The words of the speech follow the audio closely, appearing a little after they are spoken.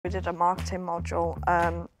We did a marketing module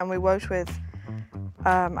and we worked with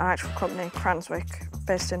an actual company, Cranswick,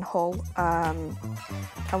 based in Hull,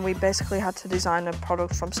 and we basically had to design a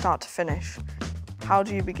product from start to finish. How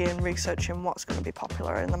do you begin researching what's going to be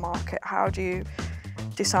popular in the market? How do you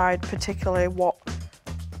decide particularly what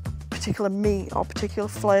particular meat or particular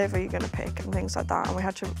flavour you're going to pick and things like that? And we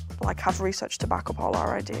had to have research to back up all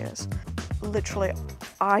our ideas. Literally,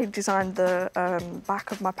 I designed the back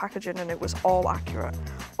of my packaging and it was all accurate.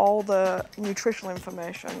 All the nutritional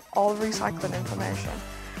information, all the recycling information,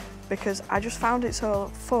 because I just found it so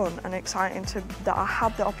fun and exciting that I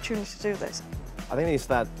had the opportunity to do this. I think it's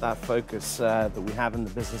that focus that we have in the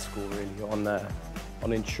business school really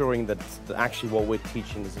on ensuring that actually what we're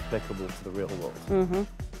teaching is applicable to the real world. Mm-hmm.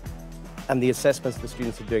 And the assessments the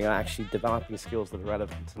students are doing are actually developing skills that are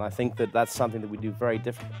relevant. And I think that that's something that we do very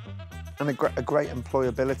differently. And a great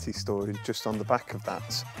employability story just on the back of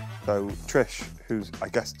that. So Trish, who's I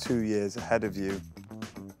guess 2 years ahead of you,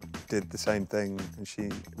 did the same thing, and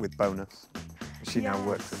she with Bonus. She now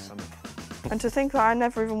works at Summit. And to think that I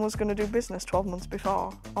never even was going to do business 12 months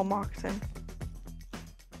before, or marketing.